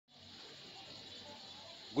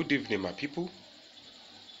Good evening, my people,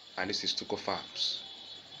 and this is Tuko Farms.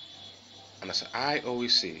 And as I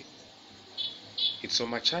always say, it's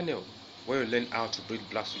on my channel where you learn how to breed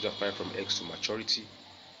black soldier fly from eggs to maturity,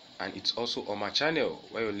 and it's also on my channel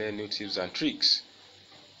where you learn new tips and tricks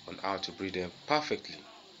on how to breed them perfectly.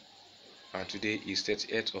 And today is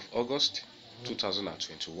 30th of August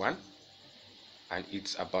 2021, and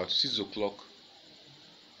it's about 6 o'clock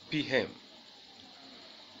p.m.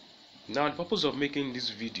 Now, the purpose of making this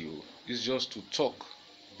video is just to talk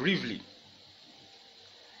briefly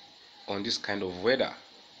on this kind of weather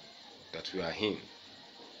that we are in.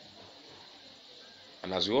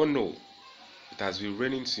 And as we all know, it has been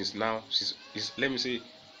raining since let me say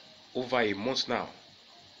over a month now.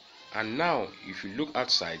 And now if you look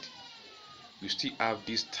outside, you still have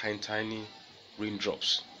these tiny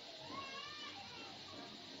raindrops,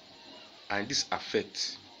 and this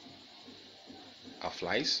affects our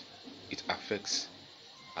flies, it affects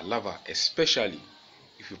our larvae, especially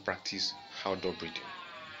if you practice outdoor breeding.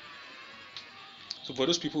 So for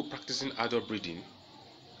those people practicing outdoor breeding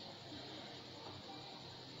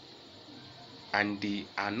and they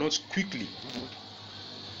are not quickly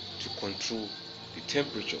to control the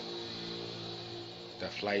temperature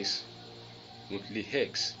that flies won't lay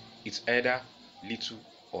eggs, it's either little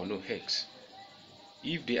or no eggs.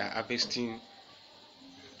 If they are harvesting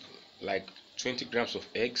like 20 grams of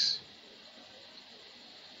eggs,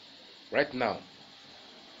 right now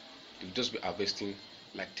they'll just be harvesting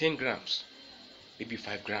like 10 grams, maybe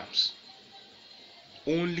 5 grams.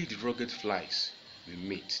 Only the rugged flies will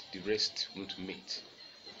mate, the rest won't mate.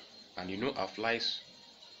 And you know, our flies,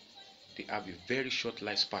 they have a very short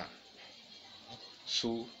lifespan,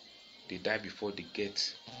 so they die before they get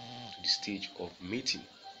to the stage of mating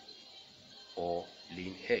or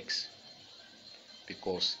laying eggs,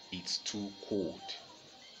 because it's too cold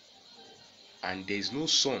and there is no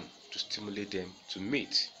sun to stimulate them to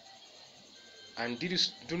mate. And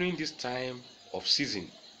during this time of season,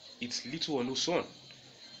 it's little or no sun,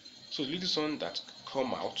 so the little sun that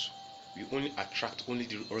come out will only attract only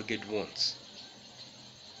the rugged ones.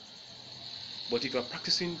 But if you are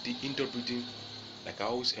practicing the indoor breeding, like I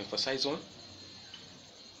always emphasize on,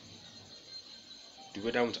 the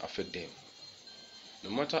weather won't affect them. No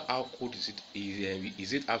matter how cold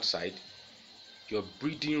is it outside, your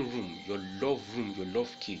breeding room, your love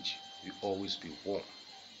cage will always be warm.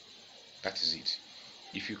 That is it.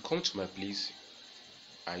 If you come to my place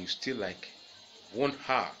and you stay like 1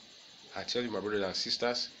 hour, I tell you, my brothers and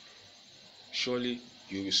sisters, surely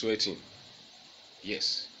you will be sweating.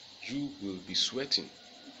 Yes, you will be sweating.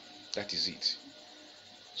 That is it.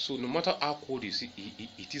 So no matter how cold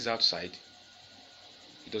it is outside,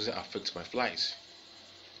 it doesn't affect my flies,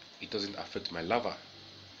 it doesn't affect my larvae.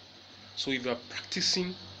 So if you are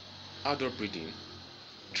practicing outdoor breeding,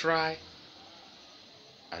 try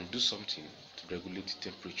and do something to regulate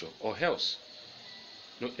the temperature, or else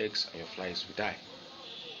no eggs and your flies will die.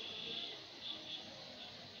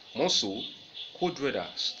 More so, cold weather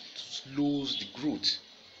slows the growth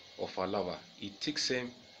of our larvae. It takes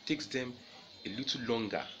them a little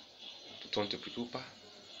longer to turn to pupa.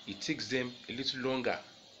 It takes them a little longer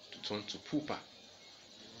to turn to pupa,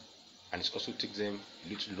 and it also takes them a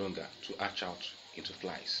little longer to hatch out into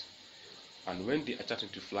flies. And when they hatch out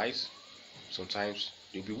into flies, sometimes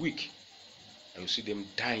they'll be weak and you see them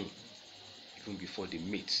dying even before they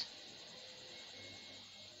mate.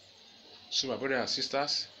 So my brothers and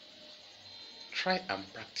sisters, try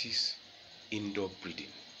and practice indoor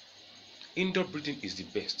breeding. Indoor breeding is the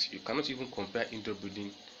best. You cannot even compare indoor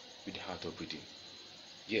breeding with the outdoor breeding.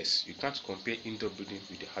 Yes, you can't compare indoor breeding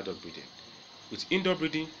with the outdoor breeding. With indoor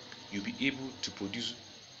breeding, you'll be able to produce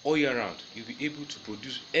all year round. You'll be able to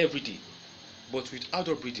produce every day. But with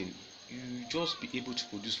outdoor breeding, you just be able to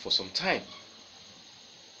produce for some time.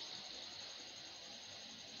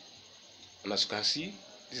 And as you can see,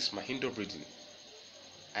 this is my indoor breeding.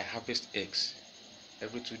 I harvest eggs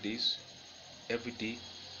every 2 days, every day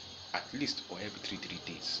at least, or every 3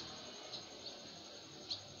 days.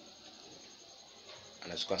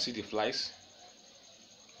 And as you can see, the flies,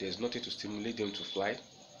 there's nothing to stimulate them to fly.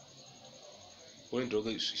 Only the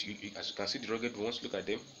rugged, as you can see, the rugged ones, look at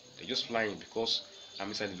them, they're just flying because I'm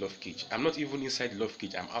inside the love cage. I'm not even inside the love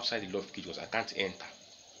cage, I'm outside the love cage because I can't enter.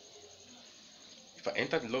 If I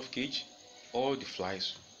enter the love cage, all the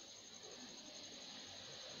flies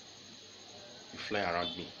will fly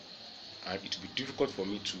around me, and it will be difficult for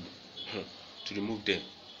me to remove them.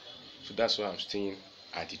 So that's why I'm staying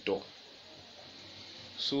at the door.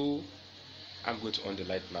 So I'm going to on the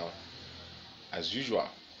light now, as usual,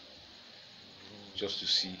 just to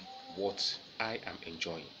see what I am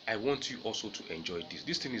enjoying. I want you also to enjoy this.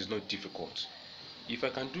 This thing is not difficult. If I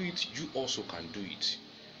can do it, you also can do it.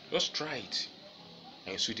 Just try it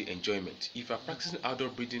and you see the enjoyment. If you are practicing outdoor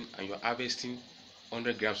breeding and you are harvesting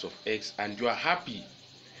 100 grams of eggs and you are happy,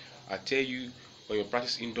 I tell you, when you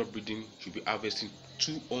practice indoor breeding, you'll be harvesting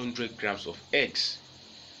 200 grams of eggs.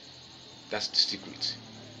 That's the secret.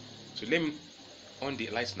 So let me on the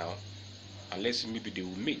lights now, and let's see, maybe they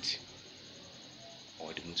will mate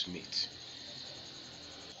or they won't mate.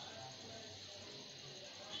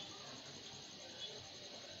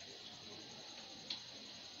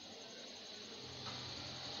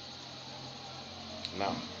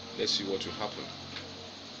 Now let's see what will happen.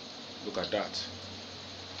 Look at that.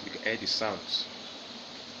 You can hear the sounds.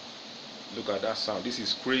 Look at that sound. This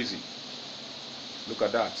is crazy. Look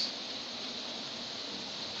at that.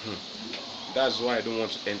 That's why I don't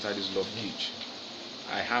want to enter this love cage.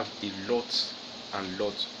 I have a lot and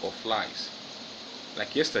lot of flies.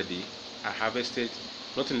 Like yesterday, I harvested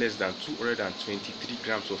nothing less than 223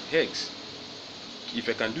 grams of eggs. If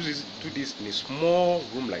I can do this in a small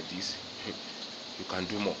room like this, you can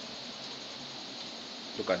do more.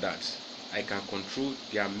 Look at that. I can control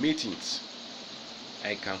their matings.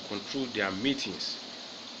 I can control their matings.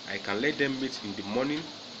 I can let them mate in the morning,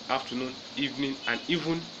 afternoon, evening, and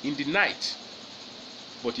even in the night.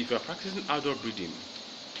 But if you are practicing outdoor breeding,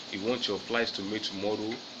 you want your flies to mate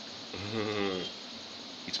tomorrow,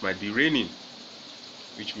 it might be raining,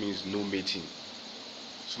 which means no mating.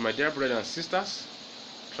 So my dear brothers and sisters,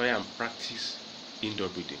 try and practice indoor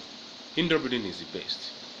breeding. Indoor breeding is the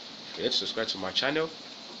best. If you're yet to subscribe to my channel,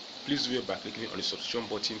 please do it by clicking on the subscription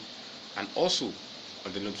button and also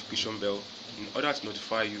on the notification bell in order to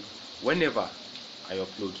notify you whenever I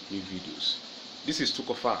upload new videos. This is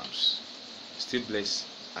Tuko Farms. Stay blessed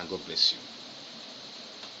and God bless you.